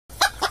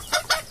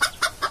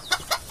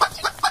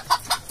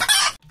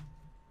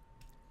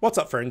What's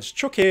up friends,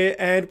 Chook here,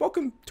 and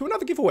welcome to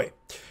another giveaway.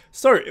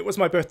 So, it was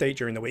my birthday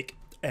during the week,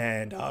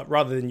 and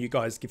rather than you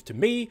guys give to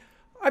me,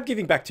 I'm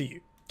giving back to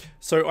you.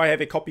 So I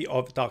have a copy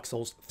of Dark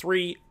Souls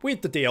 3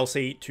 with the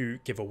DLC to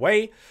give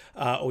away.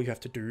 All you have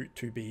to do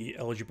to be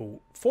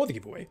eligible for the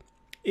giveaway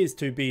is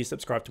to be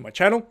subscribed to my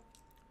channel,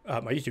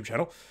 my YouTube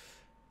channel,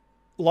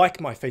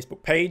 like my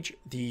Facebook page,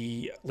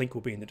 the link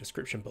will be in the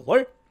description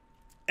below.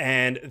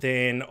 And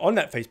then on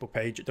that Facebook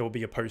page, there will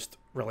be a post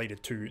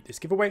related to this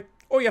giveaway.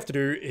 All you have to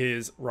do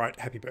is write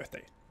happy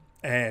birthday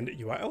and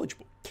you are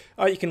eligible.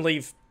 You can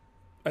leave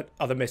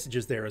other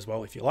messages there as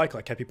well if you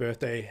like happy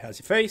birthday, how's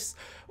your face,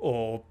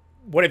 or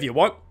whatever you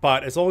want.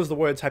 But as long as the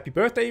words happy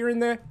birthday are in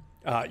there,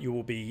 you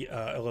will be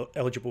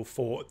eligible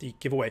for the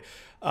giveaway.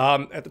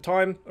 At the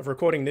time of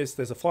recording this,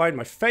 there's a fly in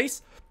my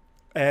face,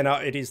 and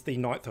it is the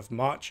 9th of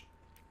March.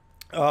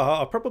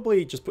 I'll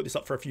probably just put this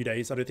up for a few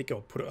days. I don't think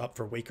I'll put it up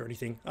for a week or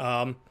anything.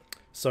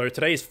 So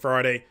today is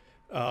Friday.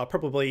 I'll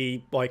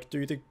probably like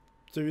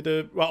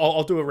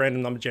I'll do a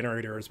random number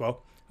generator as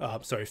well.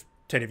 So if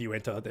 10 of you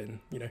enter, then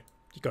you know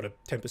you got a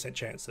 10%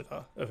 chance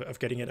of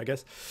getting it, I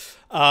guess.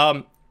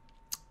 I'll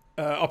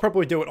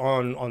probably do it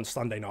on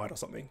Sunday night or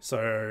something.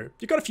 So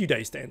you've got a few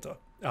days to enter.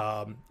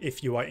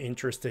 If you are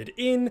interested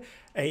in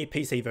a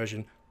PC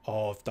version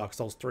of Dark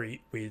Souls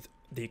 3 with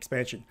the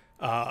expansion,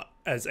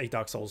 as a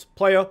Dark Souls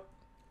player,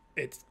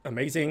 it's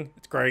amazing.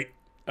 It's great.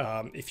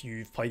 If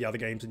you've played the other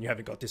games and you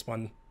haven't got this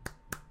one,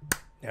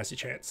 now's your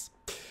chance.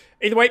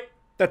 Either way,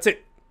 that's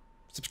it.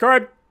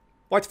 Subscribe,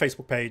 like the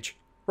Facebook page,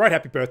 write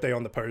happy birthday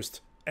on the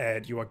post,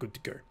 and you are good to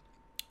go.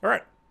 All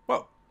right.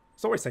 Well,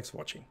 as always, thanks for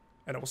watching,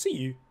 and I will see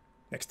you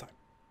next time.